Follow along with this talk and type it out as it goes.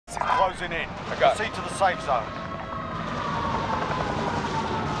closing in. I got it. Proceed to the safe zone.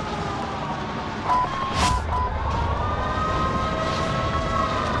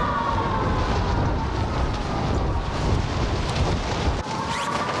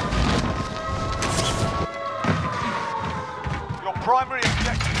 Your primary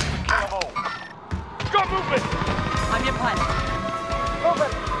objective is to kill them all. Got movement! I'm your pilot.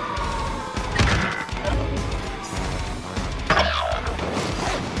 Movement!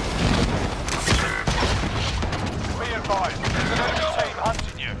 Be advised, there's an enemy team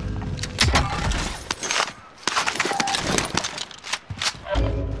hunting you.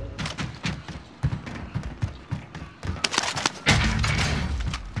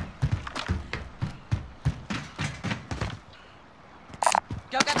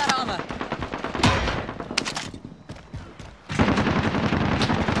 Go get that armor.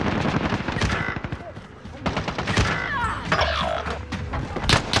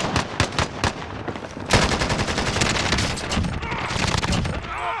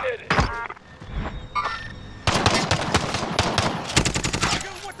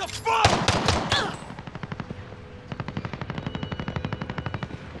 What the fuck?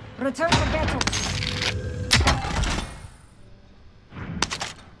 Return to battle.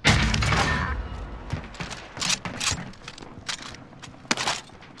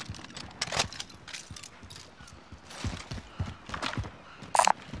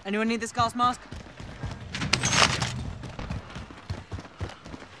 Anyone need this gas mask?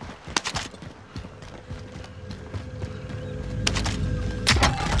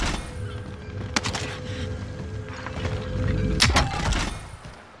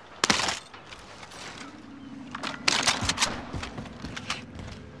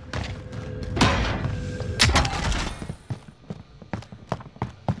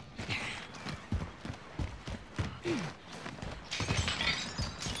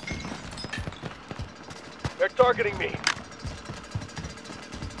 They're targeting me.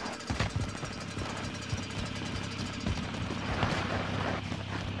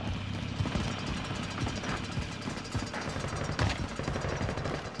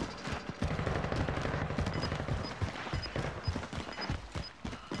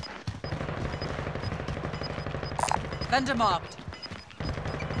 Vendor marked.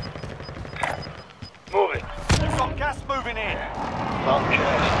 Moving. You've got gas moving in.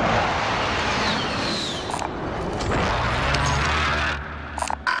 Okay.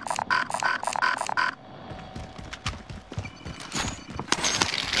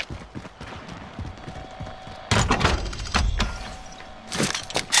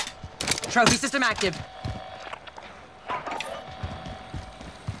 Trophy system active.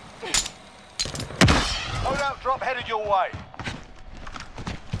 Loadout drop headed your way.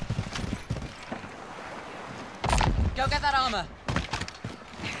 Go get that armor.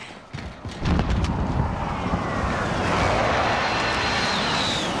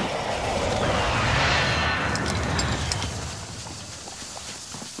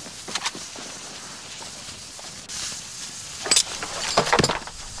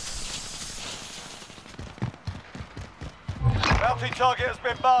 Bounty target has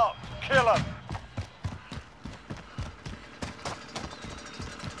been marked. Kill him.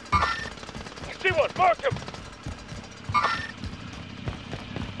 I see one. Mark him.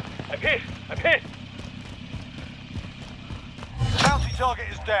 I'm hit. I'm hit. Bounty target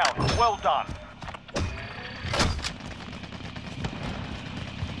is down. Well done.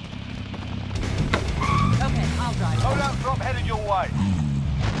 Okay, I'll drive. Loadout drop headed your way.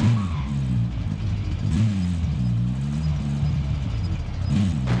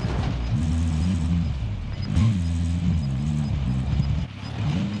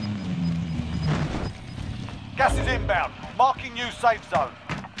 Gas is inbound. Marking new safe zone.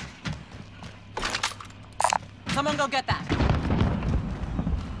 Someone go get that.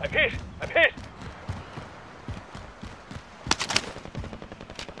 I'm hit. I'm hit.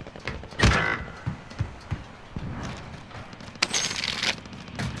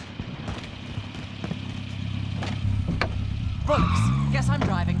 Bullocks. Guess I'm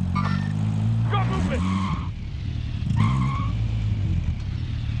driving. Got movement.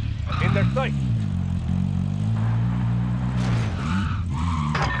 I'm in their sight.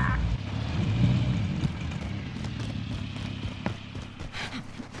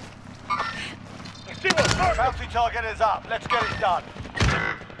 I see one. Mark him. Bounty target is up. Let's get it done.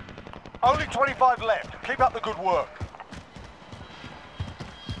 Only 25 left. Keep up the good work.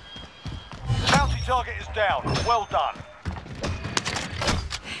 Bounty target is down. Well done.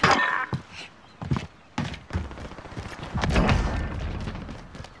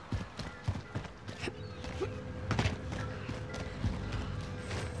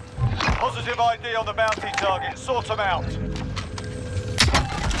 Positive ID on the bounty target. Sort them out.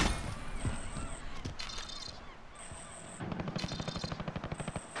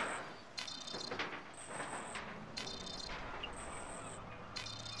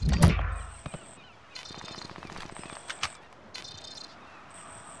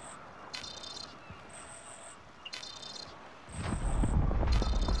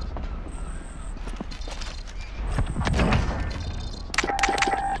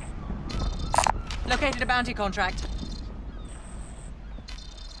 Located a bounty contract.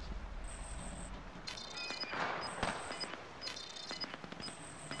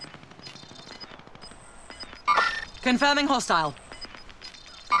 Confirming hostile.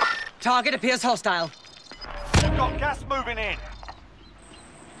 Target appears hostile. We've got gas moving in.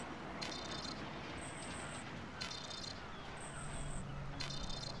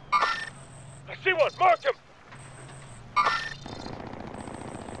 I see one. Mark him.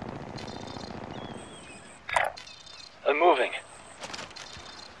 I'm moving.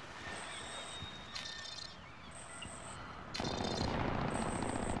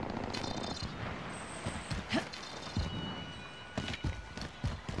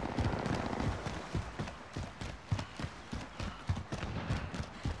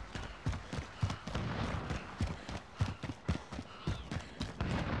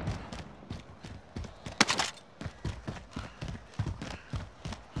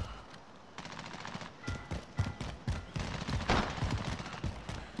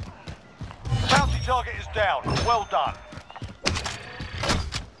 Target is down. Well done.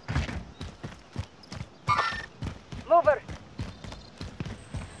 Mover.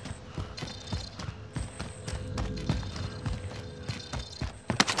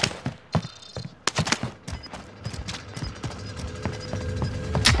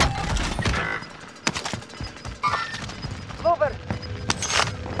 Mover.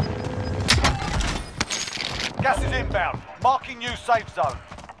 Gas is inbound. Marking new safe zone.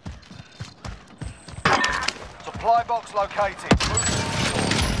 Supply box located.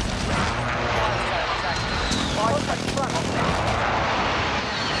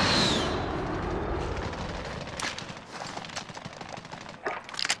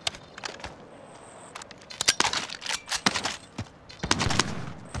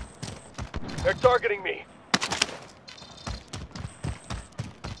 They're targeting me.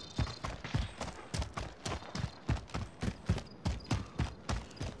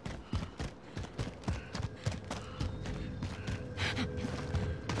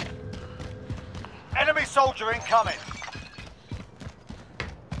 Enemy soldier incoming.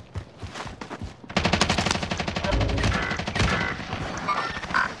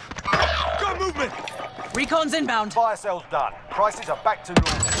 Got movement. Recon's inbound. Fire sales done. Prices are back to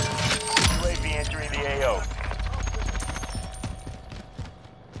normal. UAV entering the AO.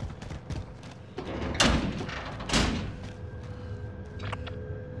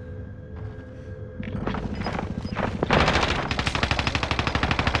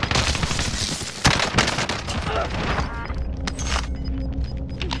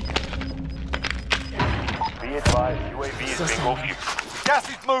 Be advised, UAV is bingo fuel. Gas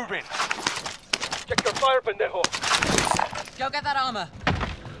is moving. Check your fire, pendejo. Go get that armor.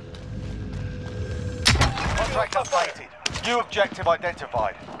 Contract updated. New objective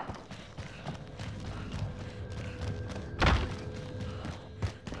identified.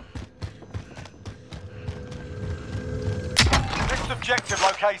 Next objective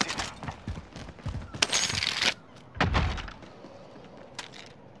located.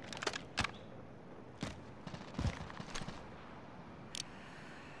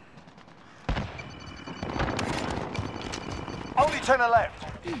 Only 10 are left.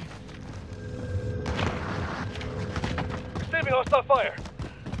 Receiving hostile fire.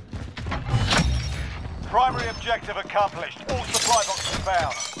 Primary objective accomplished. All supply boxes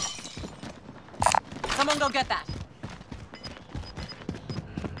found. Someone go get that.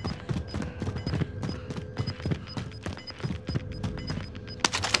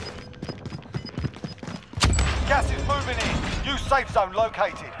 Gas is moving in. New safe zone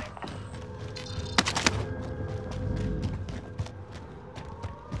located.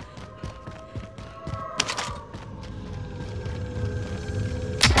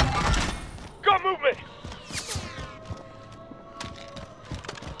 Got movement.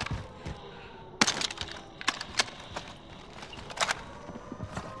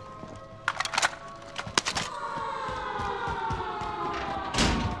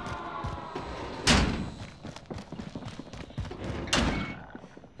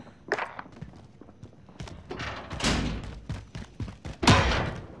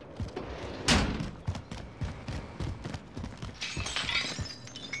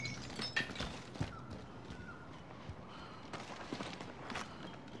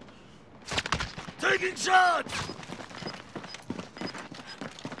 Taking shots!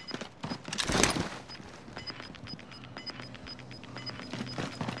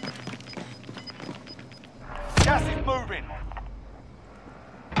 Gas is moving.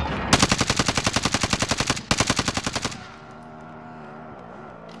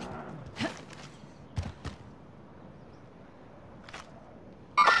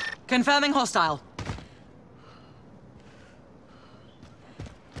 Confirming hostile.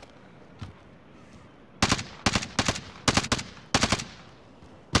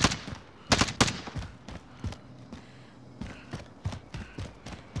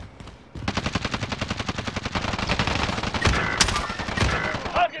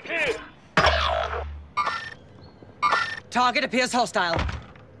 Target here! Target appears hostile.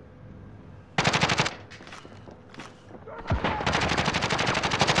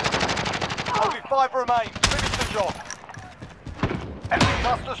 Only 5 remain. Finish the job. Enemy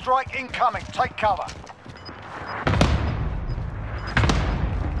cluster strike incoming. Take cover.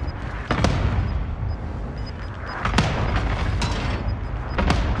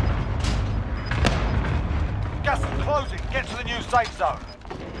 Gas is closing. Get to the new safe zone.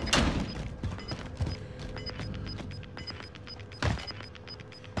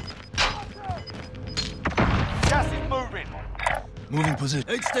 Gas is moving. Moving position.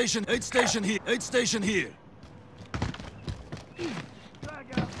 Aid station here. Aid station here.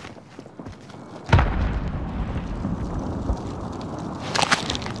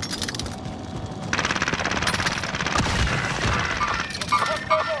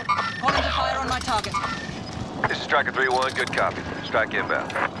 Calling to fire on my target. This is Striker 3-1, good copy. Strike inbound.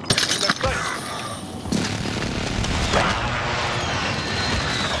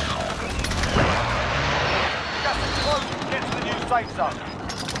 Gas is closing. Get to the new safe zone.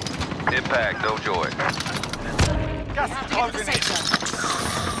 Impact, no joy. Gas Have is to get to the closing safe in. zone.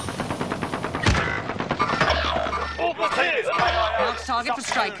 Movement here! Marked target for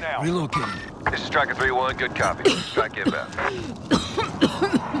strike. Now. Relocating. This is Striker 3-1, good copy. Strike inbound.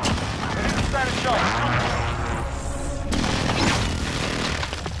 Stand a shot.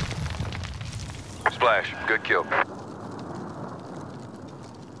 Splash, good kill.